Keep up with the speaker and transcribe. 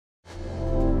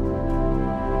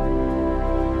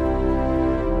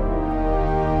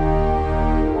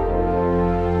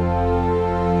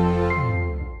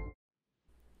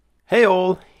Hey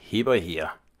all, Heber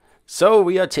here. So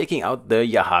we are taking out the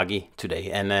Yahagi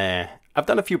today, and I've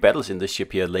done a few battles in this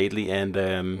ship here lately,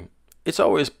 and it's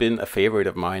always been a favorite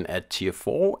of mine at tier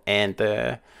 4, and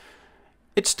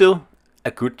it's still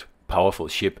a good, powerful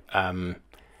ship.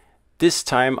 This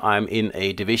time I'm in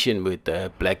a division with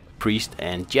Black Priest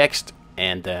and Jaxed,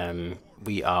 and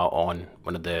we are on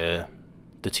one of the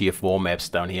tier 4 maps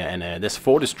down here, and there's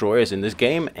 4 destroyers in this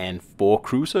game and 4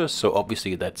 cruisers, so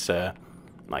obviously that's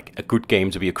like a good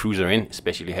game to be a cruiser in,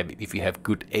 especially if you have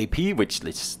good AP, which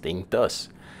this thing does.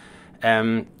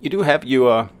 You do have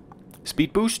your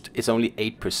speed boost. It's only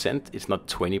 8%. It's not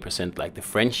 20% like the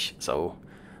French, so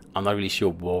I'm not really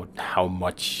sure how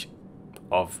much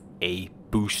of a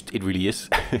boost it really is.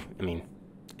 I mean,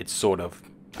 it's sort of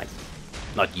like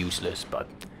not useless, but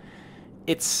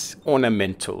it's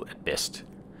ornamental at best.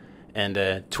 And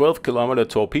 12-kilometer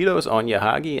torpedoes on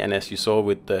Yahagi, and as you saw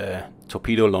with the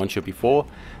torpedo launcher before,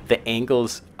 the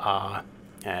angles are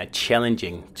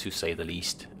challenging to say the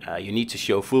least. You need to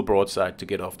show full broadside to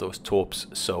get off those torps,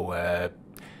 so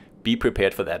be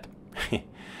prepared for that.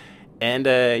 And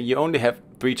you only have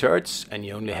 3 turrets, and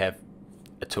you only have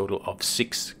a total of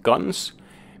 6 guns,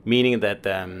 meaning that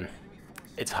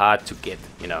it's hard to get,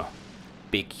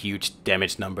 big, huge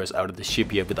damage numbers out of the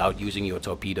ship here without using your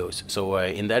torpedoes. So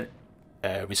in that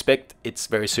respect, it's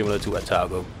very similar to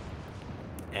Atago.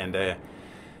 And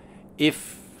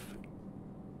if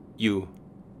you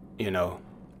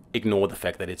ignore the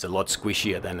fact that it's a lot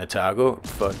squishier than Atago,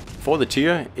 but for the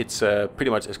tier, it's pretty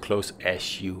much as close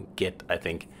as you get, I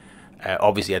think.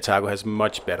 Obviously, Atago has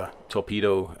much better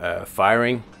torpedo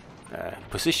firing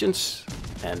positions,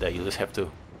 and you just have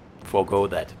to forego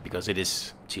that because it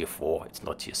is tier 4, it's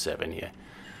not tier 7 here.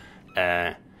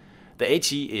 The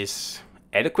HE is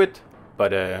adequate,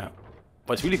 but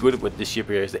what's really good with this ship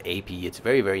here is the AP. It's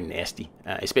very, very nasty,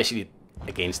 especially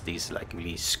against these like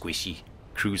really squishy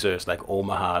cruisers like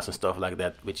Omahas and stuff like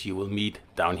that, which you will meet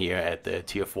down here at the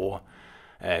tier 4.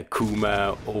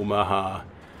 Kuma, Omaha,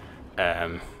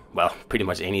 well, pretty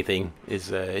much anything is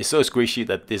so squishy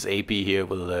that this AP here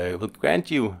will grant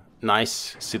you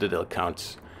nice citadel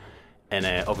counts. And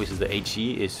obviously the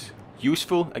HE is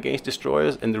useful against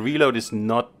destroyers, and the reload is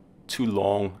not too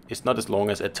long. It's not as long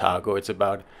as Atago. It's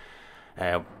about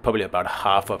probably about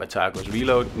half of Atago's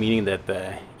reload, meaning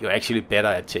that you're actually better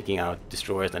at taking out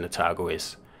destroyers than Atago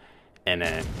is. And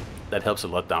that helps a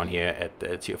lot down here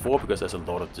at tier 4 because there's a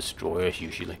lot of destroyers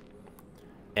usually.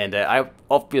 And I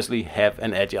obviously have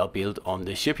an agile build on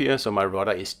the ship here, so my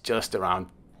rudder is just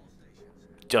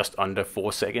under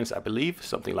 4 seconds, I believe,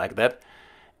 something like that.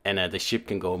 And the ship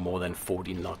can go more than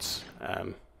 40 knots.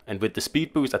 And with the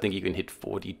speed boost, I think you can hit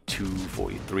 42,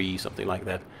 43, something like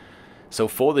that. So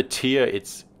for the tier,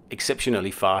 it's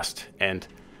exceptionally fast and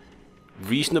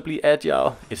reasonably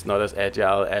agile. It's not as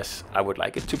agile as I would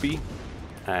like it to be.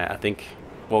 I think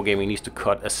Wargaming needs to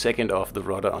cut a second off the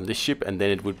rudder on this ship, and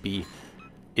then it would be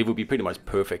pretty much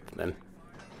perfect then.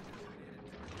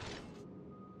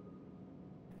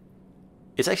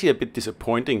 It's actually a bit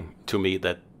disappointing to me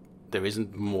that there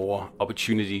isn't more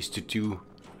opportunities to do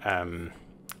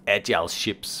agile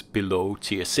ships below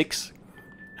tier 6.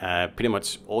 Pretty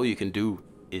much all you can do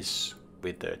is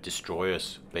with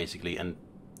destroyers, basically, and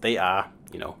they are,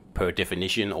 per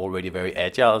definition already very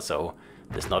agile, so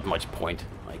there's not much point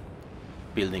like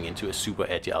building into a super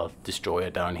agile destroyer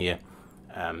down here.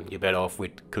 You're better off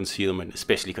with concealment,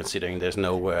 especially considering there's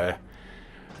no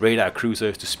radar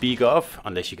cruisers to speak of,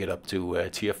 unless you get up to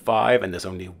tier 5, and there's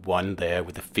only one there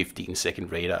with a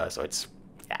 15-second radar, so it's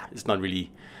not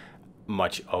really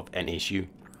much of an issue.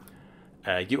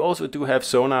 You also do have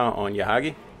sonar on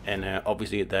Yahagi, and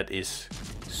obviously that is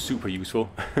super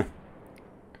useful.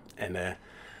 And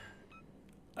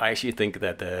I actually think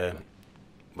that,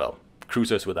 well,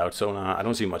 cruisers without sonar, I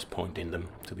don't see much point in them,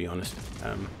 to be honest,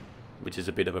 which is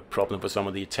a bit of a problem for some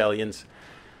of the Italians.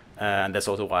 And that's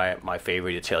also why my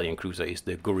favorite Italian cruiser is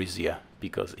the Gorizia,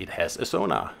 because it has a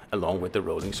sonar along with the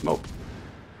rolling smoke.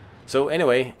 So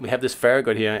anyway, we have this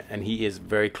Farragut here, and he is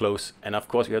very close. And of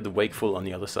course we have the Wakeful on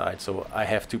the other side, so I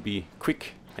have to be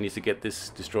quick. I need to get this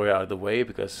destroyer out of the way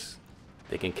because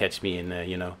they can catch me in,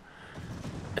 a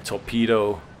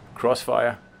torpedo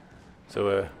crossfire.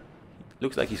 So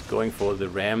looks like he's going for the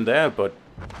ram there, but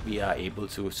we are able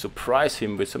to surprise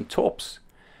him with some torps.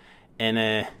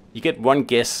 And you get one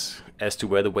guess as to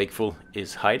where the Wakeful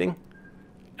is hiding.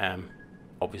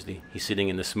 Obviously he's sitting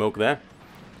in the smoke there.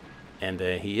 And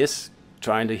he is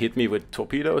trying to hit me with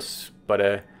torpedoes,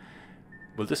 but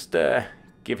we'll just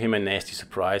give him a nasty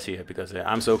surprise here because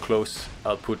I'm so close.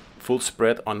 I'll put full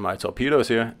spread on my torpedoes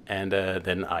here, and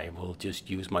then I will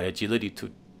just use my agility to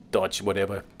dodge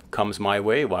whatever comes my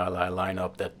way while I line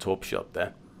up that top shot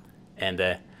there.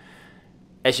 And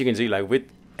as you can see, like with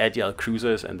agile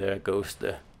cruisers, and there goes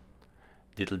the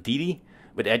little Didi.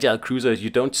 With agile cruisers, you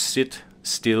don't sit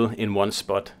still in one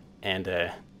spot and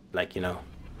like, you know,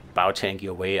 bow tank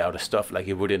your way out of stuff like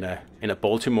you would in a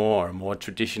Baltimore or a more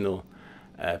traditional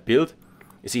build.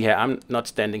 You see here, I'm not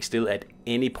standing still at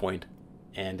any point,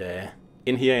 and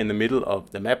in here in the middle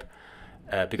of the map,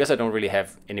 because I don't really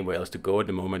have anywhere else to go at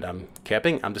the moment, I'm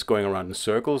capping. I'm just going around in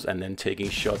circles and then taking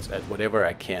shots at whatever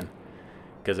I can,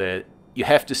 because you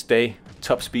have to stay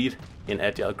top speed in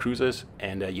agile cruisers,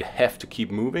 and you have to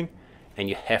keep moving, and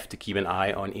you have to keep an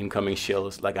eye on incoming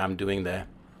shells like I'm doing there.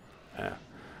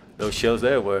 Those shells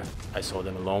there were, I saw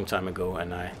them a long time ago,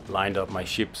 and I lined up my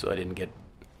ship so I didn't get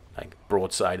like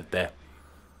broadsided there.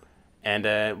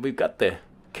 And we've got the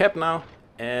cap now,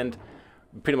 and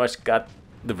we pretty much got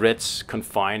the Reds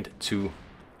confined to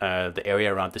the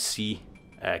area around the C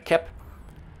cap.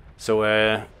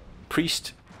 So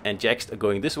Priest and Jax are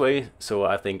going this way, so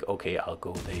I think, okay, I'll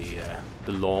go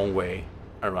the long way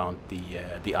around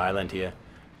the island here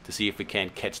to see if we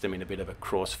can't catch them in a bit of a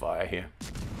crossfire here.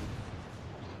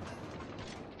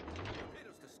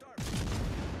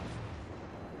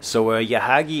 So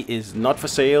Yahagi is not for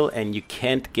sale, and you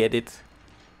can't get it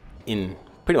in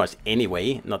pretty much any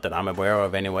way, not that I'm aware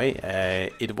of anyway.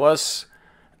 It was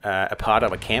a part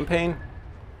of a campaign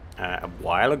a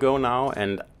while ago now,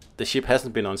 and the ship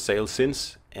hasn't been on sale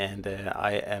since, and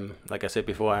I am, like I said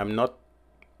before, I'm not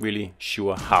really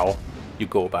sure how you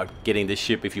go about getting this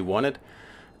ship if you want it,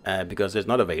 because it's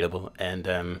not available,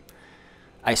 and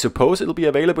I suppose it'll be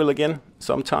available again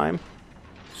sometime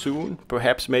soon,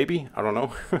 perhaps, maybe, I don't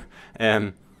know.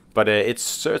 But it's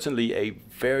certainly a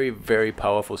very, very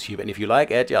powerful ship, and if you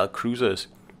like agile cruisers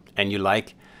and you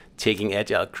like taking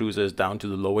agile cruisers down to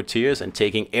the lower tiers and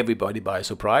taking everybody by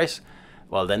surprise,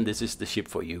 well, then this is the ship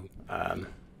for you.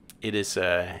 It is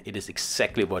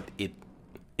exactly what it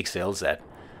excels at,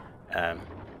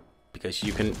 because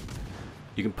you can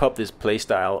pop this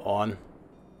playstyle on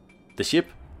the ship,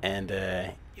 and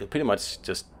you'll pretty much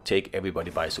just take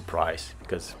everybody by surprise,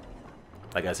 because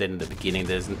like I said in the beginning,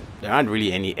 there aren't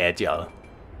really any agile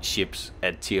ships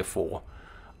at tier 4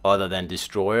 other than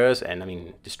destroyers, and I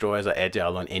mean destroyers are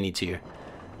agile on any tier.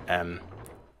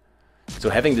 So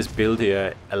having this build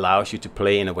here allows you to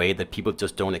play in a way that people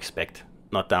just don't expect,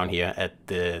 not down here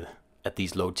at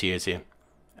these low tiers here,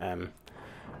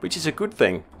 which is a good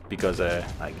thing, because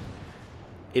like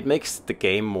it makes the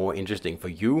game more interesting for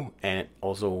you, and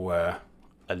also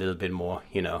a little bit more,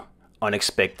 you know,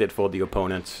 unexpected for the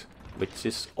opponents, which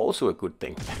is also a good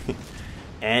thing.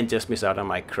 And just miss out on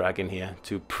my Kraken here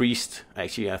to Priest,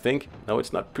 actually. I think, no,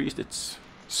 it's not Priest, it's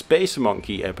Space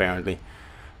Monkey apparently,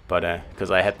 but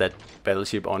because I had that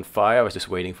battleship on fire, I was just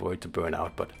waiting for it to burn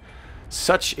out, but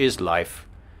such is life.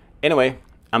 Anyway,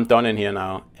 I'm done in here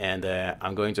now, and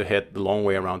I'm going to head the long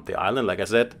way around the island, like I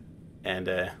said, and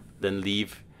then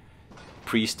leave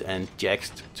Priest and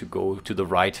Jax to go to the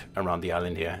right around the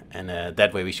island here, and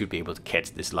that way we should be able to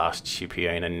catch this last ship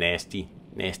here in a nasty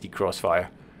crossfire.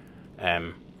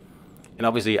 And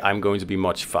obviously I'm going to be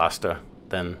much faster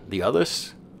than the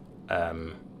others,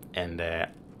 and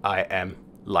I am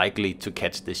likely to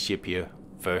catch this ship here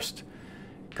first,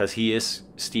 because he is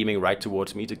steaming right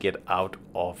towards me to get out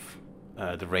of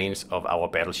the range of our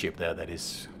battleship there that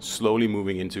is slowly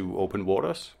moving into open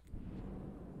waters.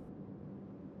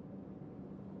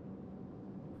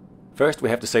 First we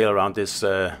have to sail around this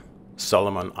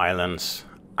Solomon Islands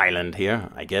island here,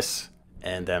 I guess,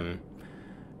 and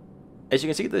as you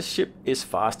can see, this ship is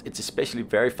fast. It's especially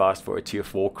very fast for a tier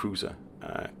 4 cruiser,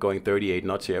 going 38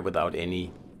 knots here without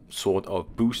any sort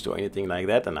of boost or anything like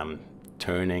that, and I'm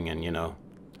turning and, you know,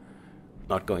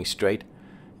 not going straight,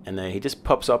 and he just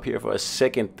pops up here for a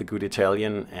second, the good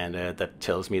Italian, and that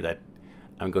tells me that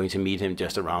I'm going to meet him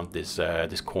just around this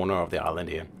this corner of the island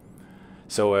here.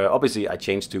 So obviously I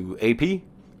changed to AP,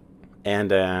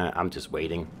 and I'm just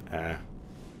waiting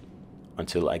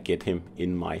until I get him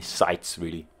in my sights,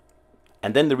 really.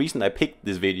 And then the reason I picked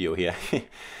this video here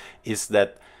is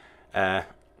that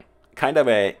kind of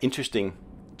an interesting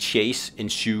chase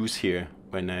ensues here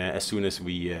when as soon as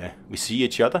we see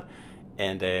each other,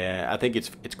 and I think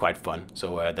it's quite fun.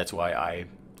 So that's why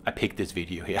I picked this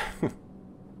video here.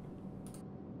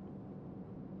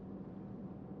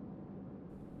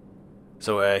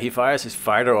 So he fires his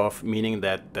fighter off, meaning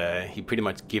that he pretty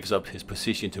much gives up his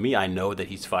position to me. I know that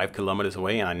he's 5 kilometers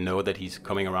away, and I know that he's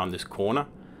coming around this corner.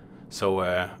 So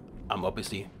I'm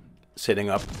obviously setting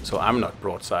up so I'm not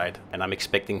broadside, and I'm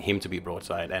expecting him to be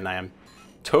broadside, and I am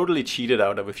totally cheated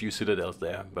out of a few citadels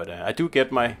there. But I do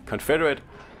get my Confederate,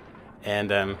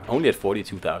 and only at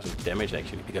 42,000 damage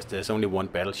actually, because there's only one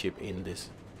battleship in this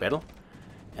battle,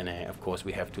 and of course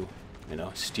we have to, you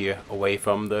know, steer away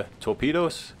from the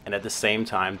torpedoes, and at the same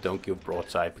time don't give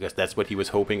broadside, because that's what he was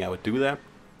hoping I would do there.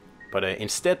 But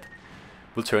instead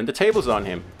we'll turn the tables on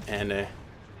him and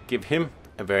give him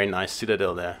a very nice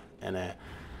citadel there. And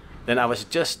then I was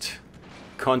just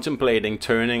contemplating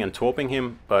turning and torping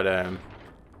him, but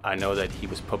I know that he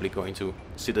was probably going to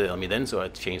citadel me then, so I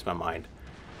changed my mind.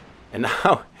 And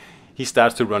now he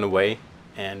starts to run away,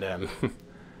 and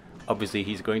obviously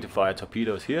he's going to fire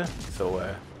torpedoes here,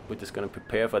 so we're just going to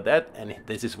prepare for that. And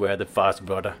this is where the fast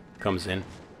rudder comes in,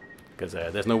 because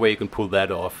there's no way you can pull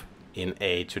that off in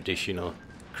a traditional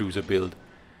cruiser build.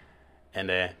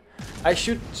 And I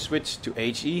should switch to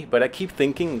HE, but I keep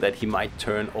thinking that he might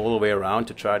turn all the way around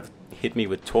to try to hit me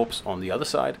with torps on the other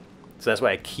side, so that's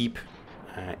why I keep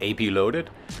AP loaded.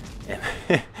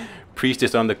 And Priest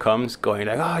is on the comms going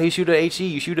like, oh, you shoot a HE,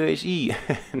 you shoot a HE.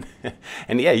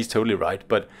 And yeah, he's totally right,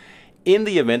 but in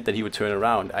the event that he would turn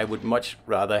around, I would much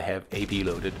rather have AP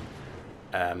loaded.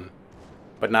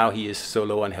 But now he is so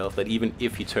low on health that even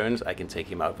if he turns, I can take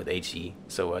him out with HE.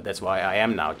 So that's why I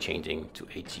am now changing to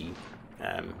HE,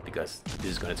 because this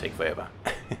is going to take forever.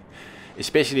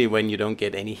 Especially when you don't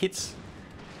get any hits.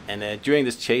 And during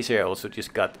this chase here, I also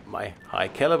just got my high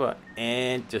caliber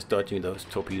and just dodging those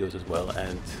torpedoes as well.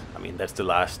 And I mean, that's the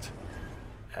last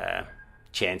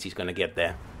chance he's going to get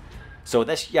there. So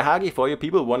that's Yahagi for you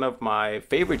people. One of my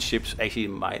favorite ships, actually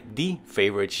the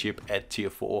favorite ship at tier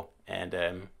 4. And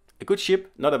a good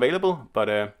ship, not available,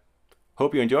 but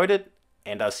hope you enjoyed it,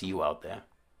 and I'll see you out there.